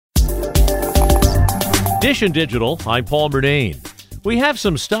Dish and Digital, I'm Paul Murnane. We have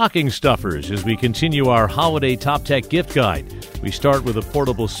some stocking stuffers as we continue our holiday top tech gift guide. We start with a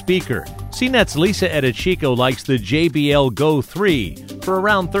portable speaker. CNET's Lisa Edichico likes the JBL Go 3 for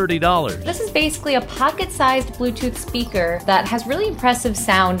around $30. This is basically a pocket-sized Bluetooth speaker that has really impressive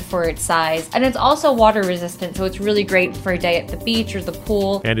sound for its size, and it's also water resistant, so it's really great for a day at the beach or the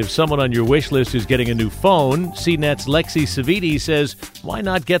pool. And if someone on your wish list is getting a new phone, CNET's Lexi Savidi says, why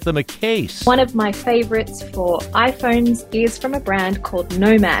not get them a case? One of my favorites for iPhones is from a brand called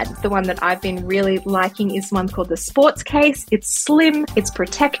Nomad. The one that I've been really liking is one called the Sports Case. It's slim, it's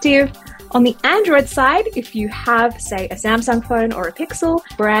protective. On the Android side, if you have, say, a Samsung phone or a Pixel,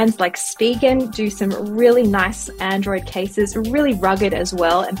 brands like Spigen do some really nice Android cases, really rugged as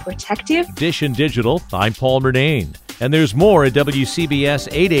well and protective. Dish and Digital, I'm Paul Murnane. And there's more at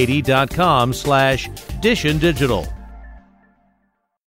WCBS880.com/Dish and Digital.